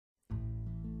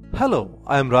Hello,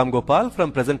 I am Ram Gopal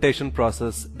from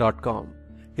presentationprocess.com.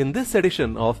 In this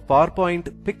edition of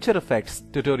PowerPoint Picture Effects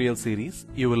tutorial series,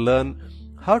 you will learn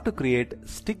how to create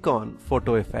stick-on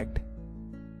photo effect.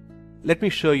 Let me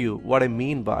show you what I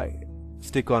mean by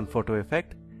stick-on photo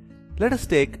effect. Let us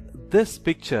take this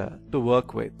picture to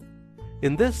work with.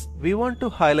 In this, we want to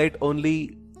highlight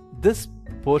only this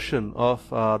portion of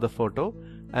the photo,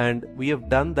 and we have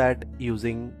done that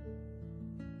using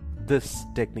this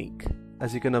technique.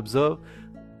 As you can observe,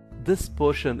 this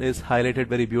portion is highlighted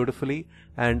very beautifully,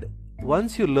 and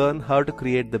once you learn how to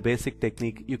create the basic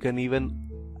technique, you can even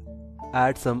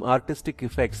add some artistic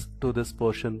effects to this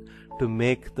portion to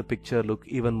make the picture look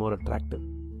even more attractive.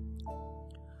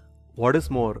 What is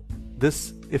more,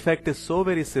 this effect is so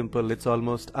very simple, it's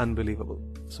almost unbelievable.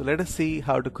 So let us see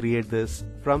how to create this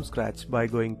from scratch by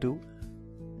going to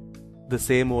the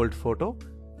same old photo,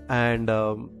 and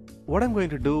what I'm going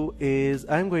to do is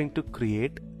I'm going to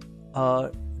create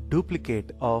a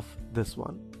duplicate of this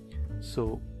one.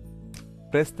 So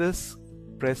press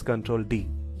Ctrl D.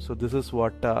 So this is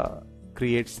what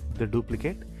creates the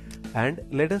duplicate, and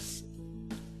let us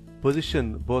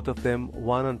position both of them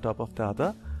one on top of the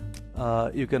other.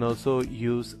 You can also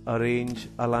use arrange,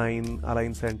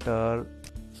 align center,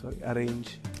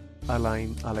 arrange,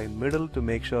 align middle to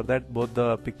make sure that both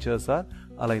the pictures are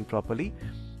aligned properly.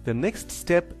 The next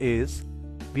step is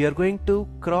we are going to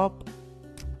crop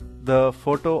the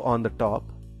photo on the top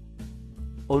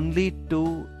only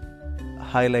to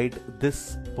highlight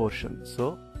this portion.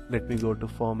 So let me go to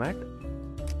Format,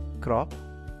 Crop,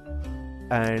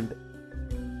 and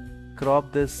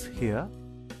crop this here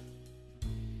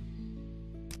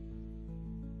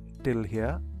till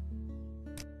here,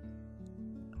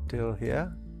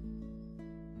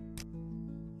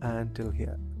 and till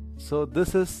here. So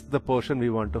this is the portion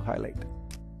we want to highlight.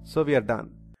 So we are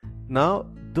done. Now,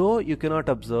 though you cannot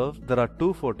observe, there are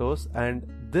two photos and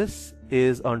this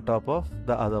is on top of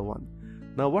the other one.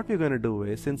 Now what we're going to do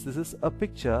is, since this is a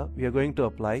picture, we are going to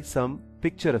apply some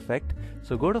picture effect.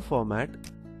 So go to Format,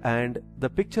 and the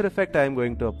picture effect I am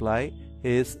going to apply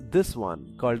is this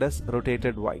one called as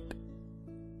rotated white.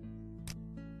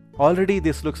 Already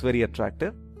this looks very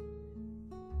attractive.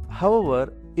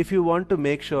 However, if you want to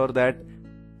make sure that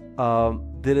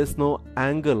there is no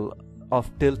angle of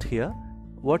tilt here,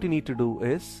 what you need to do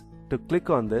is to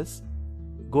click on this,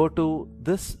 go to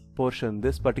this portion,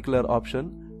 this particular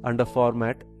option under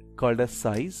Format called as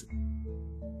Size,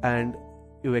 and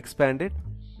you expand it,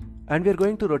 and we are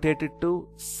going to rotate it to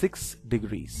 6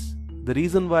 degrees. The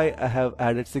reason why I have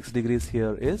added 6 degrees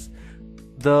here is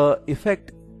the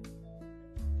effect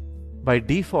by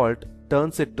default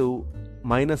turns it to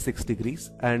 -6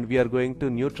 degrees, and we are going to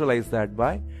neutralize that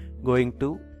by going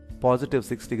to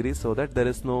 +6 degrees so that there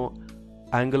is no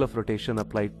angle of rotation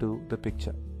applied to the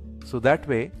picture. So that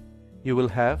way you will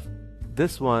have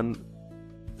this one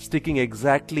sticking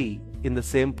exactly in the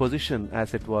same position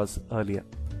as it was earlier.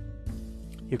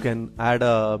 You can add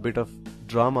a bit of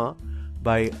drama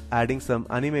by adding some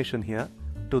animation here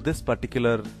to this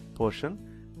particular portion,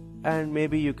 and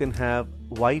maybe you can have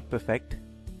wipe effect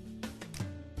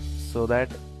so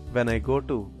that when I go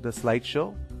to the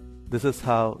slideshow, this is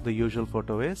how the usual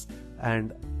photo is,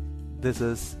 and this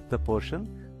is the portion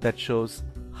that shows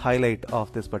highlight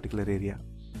of this particular area.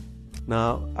 Now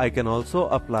I can also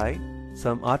apply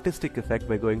some artistic effect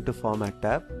by going to Format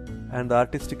tab, and the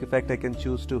artistic effect I can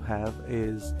choose to have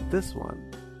is this one,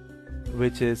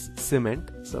 which is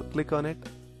cement. So click on it,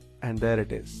 and there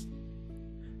it is.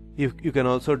 You can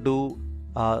also do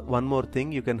one more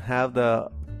thing. You can have the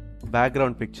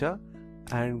background picture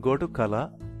and go to color,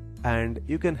 and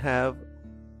you can have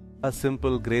a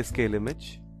simple grayscale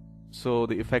image, so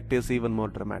the effect is even more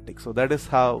dramatic. So that is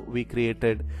how we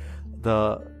created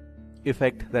the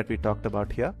effect that we talked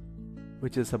about here,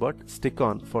 which is about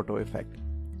stick-on photo effect.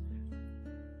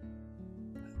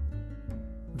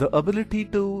 The ability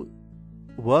to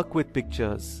work with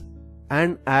pictures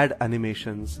and add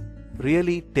animations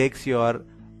really takes your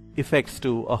effects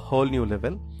to a whole new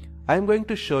level. I am going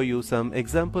to show you some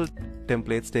example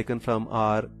templates taken from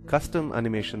our custom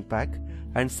animation pack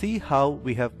and see how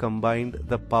we have combined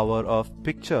the power of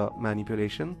picture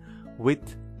manipulation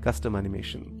with custom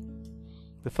animation.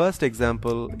 The first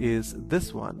example is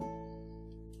this one.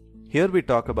 Here we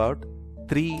talk about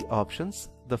 3 options.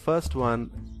 The first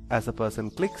one, as a person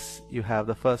clicks, you have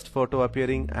the first photo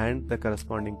appearing and the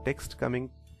corresponding text coming.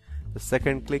 The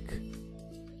second click,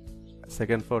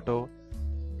 second photo,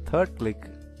 third click,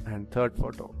 and third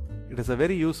photo. It is a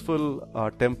very useful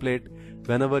template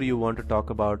whenever you want to talk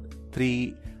about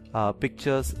 3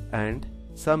 pictures and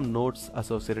some notes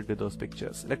associated with those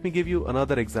pictures. Let me give you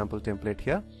another example template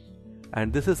here.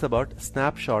 and this is about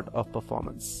snapshot of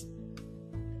performance.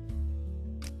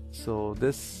 So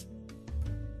this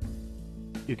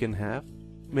you can have,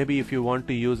 maybe if you want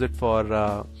to use it for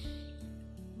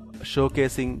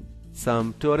showcasing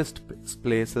some tourist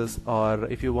places, or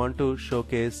if you want to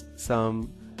showcase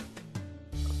some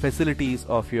facilities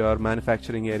of your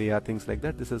manufacturing area, things like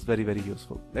that, this is very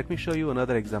useful. Let me show you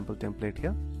another example template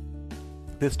here.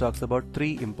 This talks about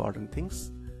 3 important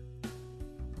things.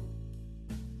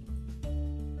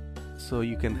 So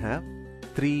you can have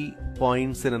 3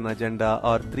 points in an agenda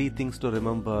or 3 things to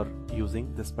remember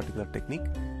using this particular technique.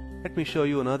 Let me show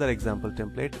you another example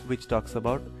template which talks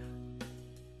about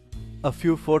a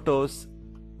few photos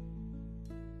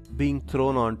being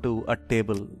thrown onto a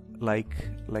table like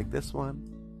this one,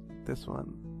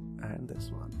 and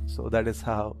this one. So that is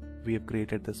how we have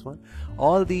created this one.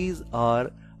 All these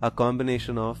are a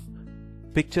combination of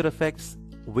picture effects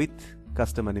with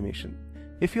custom animation.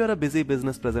 If you are a busy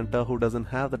business presenter who doesn't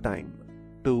have the time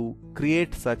to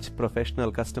create such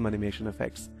professional custom animation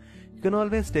effects, you can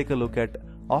always take a look at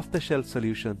off-the-shelf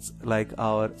solutions like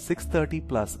our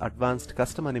 630+ advanced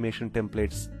custom animation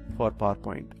templates for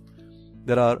PowerPoint.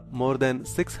 There are more than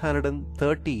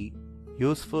 630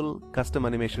 useful custom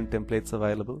animation templates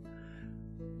available,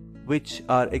 which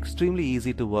are extremely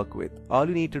easy to work with. All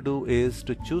you need to do is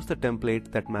to choose the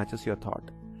template that matches your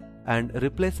thought and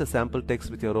replace the sample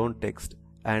text with your own text,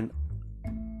 and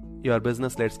your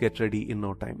business let's get ready in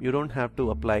no time. You don't have to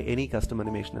apply any custom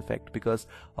animation effect because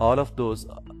all of those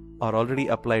are already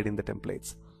applied in the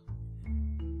templates.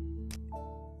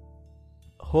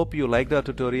 Hope you liked our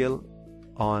tutorial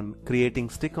on creating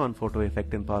stick-on photo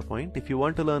effect in PowerPoint. If you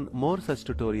want to learn more such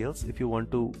tutorials, if you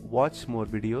want to watch more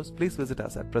videos, please visit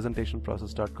us at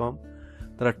presentationprocess.com.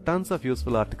 There are tons of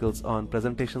useful articles on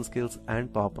presentation skills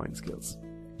and PowerPoint skills.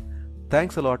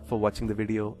 Thanks a lot for watching the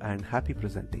video, and happy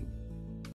presenting.